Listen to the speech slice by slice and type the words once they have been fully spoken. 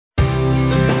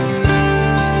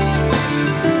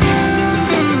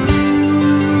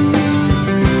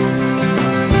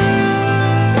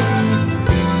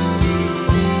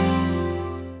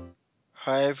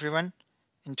everyone,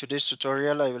 in today's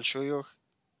tutorial I will show you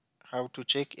how to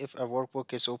check if a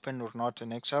workbook is open or not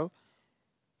in Excel.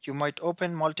 You might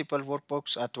open multiple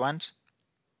workbooks at once.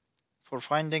 For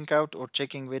finding out or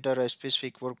checking whether a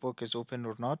specific workbook is open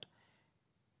or not,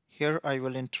 here I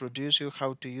will introduce you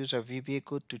how to use a VBA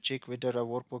code to check whether a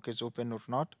workbook is open or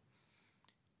not.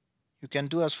 You can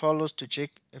do as follows to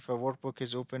check if a workbook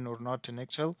is open or not in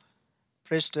Excel.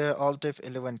 Press the Alt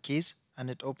F11 keys and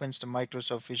it opens the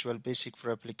Microsoft Visual Basic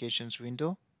for Applications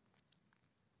window.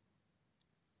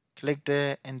 Click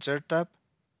the Insert tab,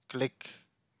 click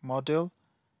Module,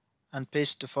 and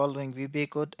paste the following VBA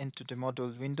code into the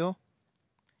module window.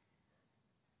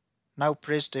 Now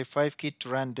press the F5 key to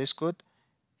run this code.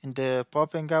 In the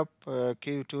popping up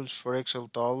KU Tools for Excel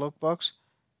dialog box,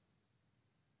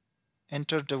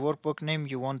 enter the workbook name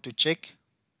you want to check.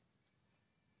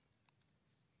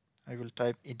 I will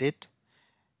type edit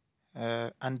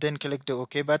and then click the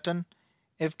OK button.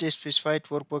 If the specified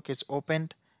workbook is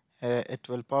opened, it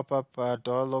will pop up a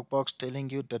dialog box telling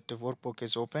you that the workbook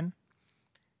is open.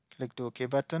 Click the OK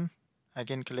button.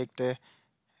 Again click the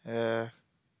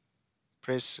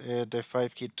press the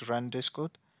F5 key to run this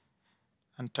code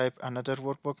and type another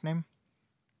workbook name.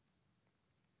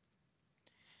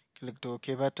 Click the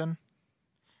OK button,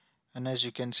 and as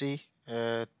you can see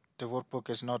the workbook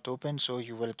is not open, so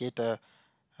you will get a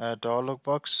dialog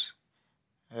box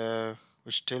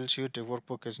which tells you the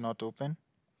workbook is not open.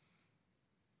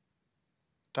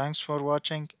 Thanks for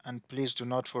watching, and please do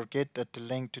not forget that the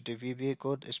link to the VBA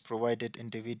code is provided in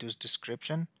the video's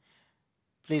description.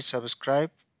 Please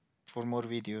subscribe for more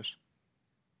videos.